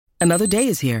Another day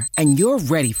is here, and you're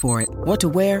ready for it. What to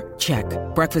wear? Check.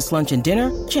 Breakfast, lunch, and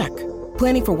dinner? Check.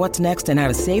 Planning for what's next and how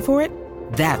to save for it?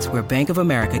 That's where Bank of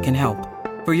America can help.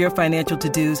 For your financial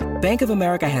to-dos, Bank of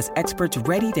America has experts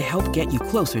ready to help get you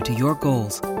closer to your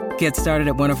goals. Get started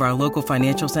at one of our local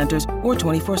financial centers or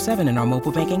 24/7 in our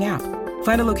mobile banking app.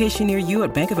 Find a location near you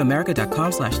at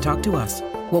bankofamerica.com/talktous.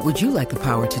 What would you like the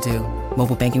power to do?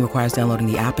 Mobile banking requires downloading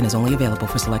the app and is only available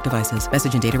for select devices.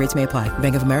 Message and data rates may apply.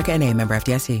 Bank of America N.A., member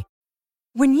FDIC.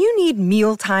 When you need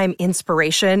mealtime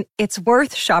inspiration, it's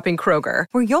worth shopping Kroger,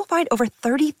 where you'll find over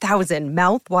 30,000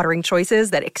 mouth-watering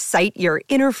choices that excite your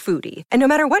inner foodie. And no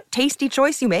matter what tasty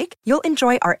choice you make, you'll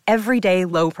enjoy our everyday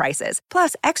low prices,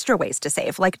 plus extra ways to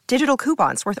save, like digital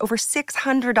coupons worth over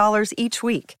 $600 each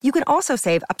week. You can also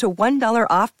save up to $1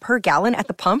 off per gallon at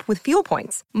the pump with fuel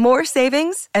points. More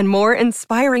savings and more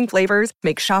inspiring flavors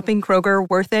make shopping Kroger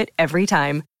worth it every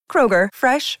time. Kroger,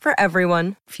 fresh for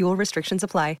everyone. Fuel restrictions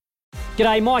apply.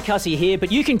 G'day, Mike Hussey here,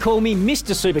 but you can call me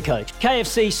Mr. Supercoach.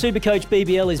 KFC Supercoach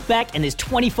BBL is back and there's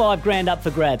 25 grand up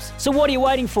for grabs. So what are you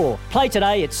waiting for? Play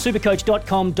today at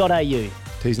supercoach.com.au.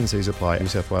 T's and C's apply. New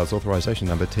South Wales authorisation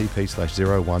number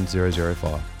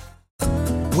TP/01005.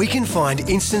 We can find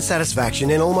instant satisfaction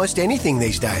in almost anything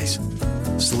these days.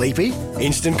 Sleepy?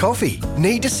 Instant coffee.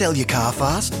 Need to sell your car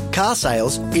fast? Car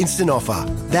sales, instant offer.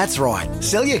 That's right.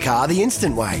 Sell your car the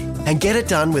instant way and get it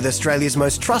done with Australia's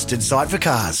most trusted site for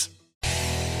cars.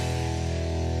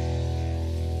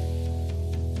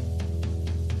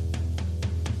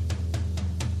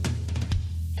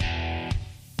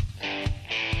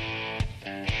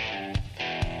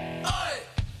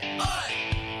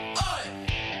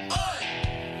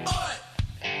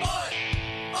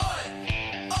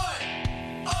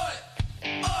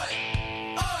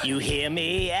 You hear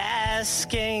me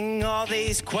asking all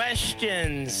these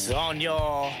questions on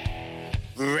your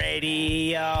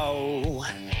radio,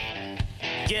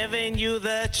 giving you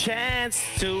the chance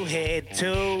to head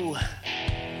to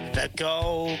the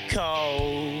Gold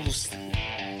Coast.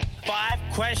 5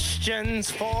 questions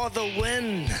for the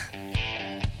win.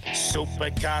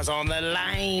 Supercars on the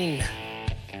line.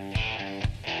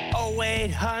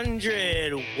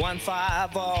 0800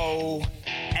 150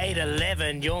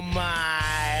 811, you're mine.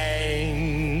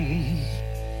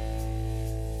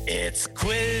 It's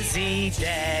Quizzy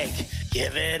Dag,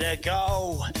 give it a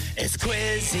go. It's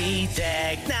Quizzy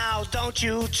Dag, now don't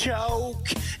you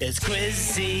choke. It's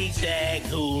Quizzy Dag,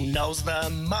 who knows the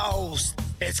most?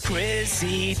 It's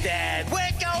Quizzy Dag,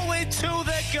 we're going to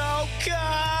the Gold Coast.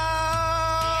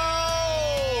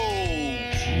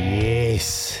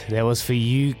 Yes, that was for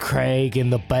you, Craig, in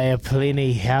the Bay of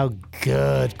Plenty. How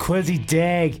good. Quizzy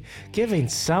Dag, giving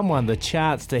someone the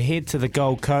chance to head to the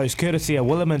Gold Coast, courtesy of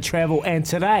Williman Travel. And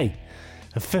today,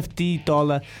 a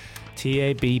 $50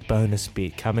 TAB bonus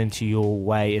bet coming to your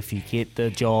way if you get the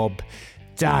job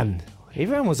done.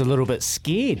 Everyone was a little bit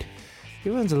scared.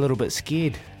 Everyone's a little bit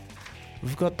scared.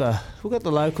 We've got the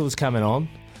locals coming on.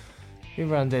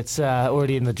 Everyone that's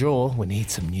already in the draw, we need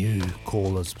some new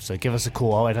callers. So give us a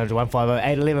call, 0800 150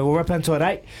 811. We'll rip into it,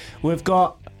 8. We've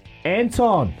got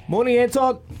Anton. Morning,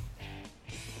 Anton.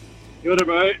 Kia ora,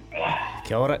 bro.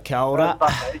 Kia ora.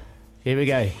 Here we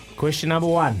go. Question number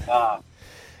 1.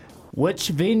 Which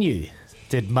venue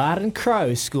did Martin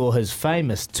Crowe score his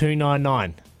famous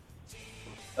 299?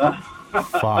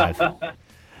 5,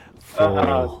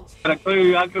 4, Got a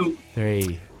clue, Uncle.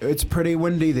 3. It's pretty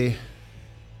windy there.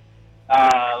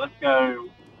 Let's go.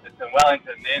 It's in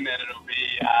Wellington then, and it'll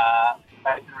be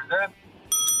Basin Reserve.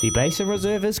 The Basin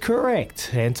Reserve is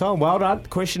correct. Anton, well done.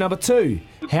 Question number 2.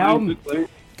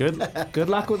 Good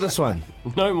luck with this one.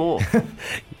 No more.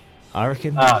 I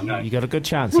reckon no. you got a good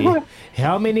chance here.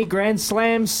 How many Grand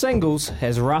Slam singles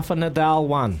has Rafa Nadal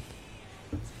won?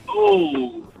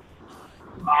 Oh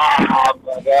my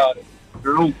God.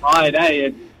 They're all tied, eh?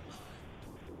 It's,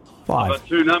 5. I've got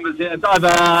 2 numbers here. It's either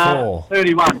 4.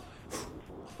 31.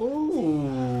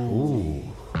 Ooh.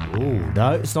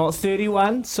 No, it's not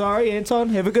 31. Sorry, Anton.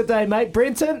 Have a good day, mate.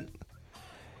 Brenton.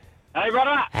 Hey,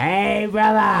 brother. Hey,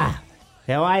 brother.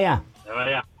 How are ya? How are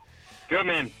ya? Good,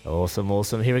 man.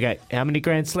 Awesome. Here we go. How many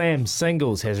Grand Slam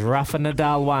singles has Rafa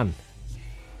Nadal won?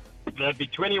 That'd be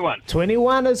 21.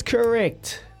 21 is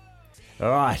correct.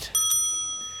 All right.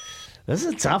 This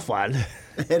is a tough one.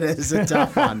 It is a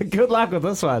tough one. Good luck with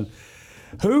this one.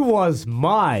 Who was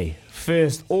my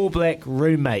first All Black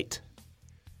roommate?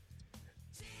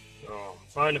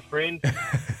 Phone a friend.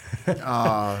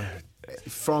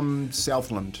 From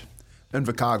Southland,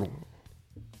 Invercargill.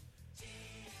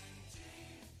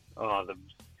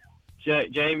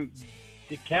 James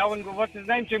Cowan, what's his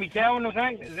name? Jimmy Cowan or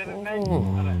something? Is that his name? I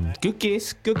don't know. Good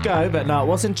guess, good go, but no, it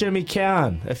wasn't Jimmy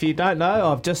Cowan. If you don't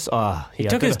know, I've just... He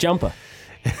took his jumper.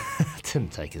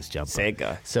 Didn't take his jumper. Sad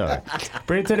guy. Sorry.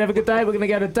 Brenton, have a good day. We're going to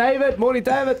go to David. Morning,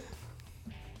 David.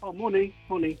 Oh, morning.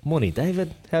 Morning,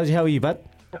 David. How are you, bud?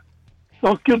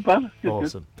 Oh, good, bud. Good,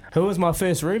 Awesome. Who was my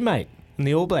first roommate in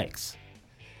the All Blacks?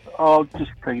 Good. Oh,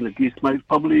 just taking a guess, mate.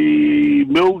 Probably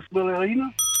Mills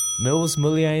Muliaina. Mills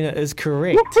Muliaina is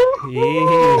correct.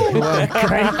 Yeah. Well,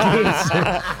 great guess.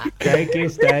 Great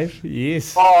guess, Dave.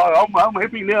 Yes. Oh, I'm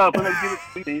happy now, but I give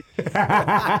it to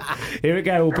me. Here we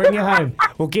go. We'll bring you home.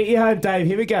 We'll get you home, Dave.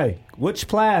 Here we go. Which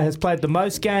player has played the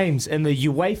most games in the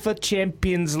UEFA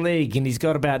Champions League? And he's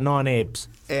got about 9 abs.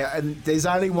 Yeah, and there's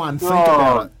only one. Think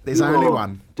about it. There's only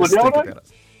one. Just think about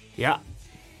it. Yeah.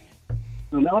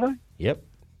 Ronaldo? Yep.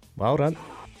 Well done.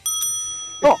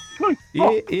 Oh, good.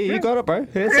 Yeah, you got it, bro.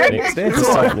 That's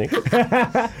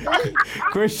it.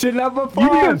 Question number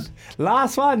 5.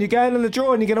 Last one. You're going in the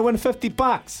draw and you're going to win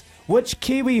 $50. Which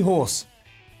Kiwi horse?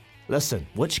 Listen,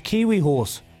 which Kiwi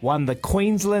horse won the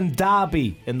Queensland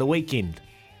Derby in the weekend?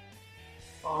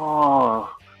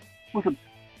 Oh, was it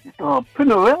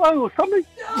Pinarello or something?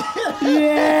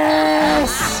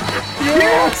 Yes!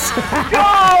 Yes!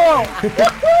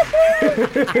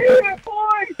 Yeah, boy!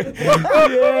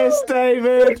 Yes,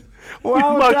 David.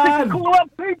 Well my done. second call up,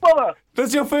 too, brother. This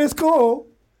is your first call?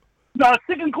 No,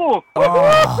 second call.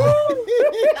 Oh.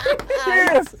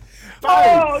 Yes.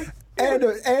 Oh, And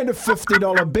a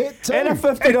 $50 bet, too. And a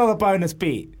 $50 bonus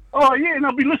bet. oh, yeah, and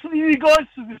I've been listening to you guys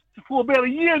for about a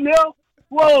year now.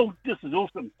 Whoa, this is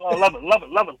awesome. I love it.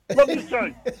 Love this show.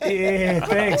 Yeah,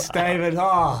 thanks, David.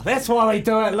 Oh, that's why we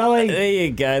do it, Louis. There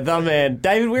you go, the man.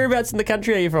 David, whereabouts in the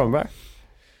country are you from, bro?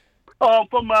 Oh,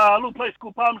 from a little place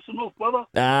called Palmerston North,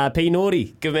 brother. P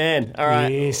Naughty. Good man. All right.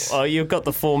 Yes. Oh, you've got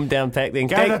the form down pat then.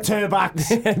 Go to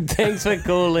 $2. Thanks for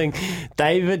calling,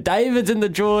 David. David's in the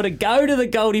draw to go to the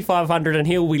Goldie 500, and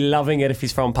he'll be loving it if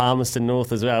he's from Palmerston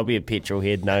North as well. He'll be a petrol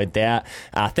head, no doubt.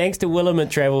 Thanks to Willamette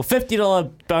Travel.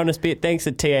 $50 bonus bet. Thanks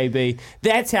to TAB.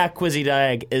 That's how Quizzy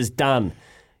Dag is done.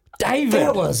 David.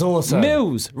 That was awesome.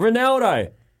 Mills. Ronaldo.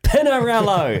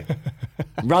 Pinarello.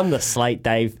 Run the slate,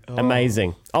 Dave.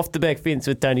 Amazing. Off the back fence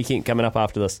with Tony Kent coming up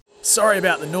after this. Sorry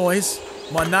about the noise.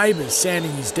 My neighbour's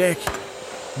sanding his deck.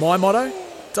 My motto?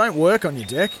 Don't work on your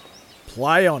deck.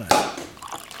 Play on it.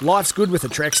 Life's good with a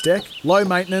Trex deck. Low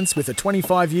maintenance with a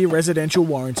 25-year residential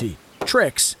warranty.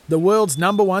 Trex, the world's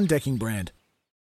 #1 decking brand.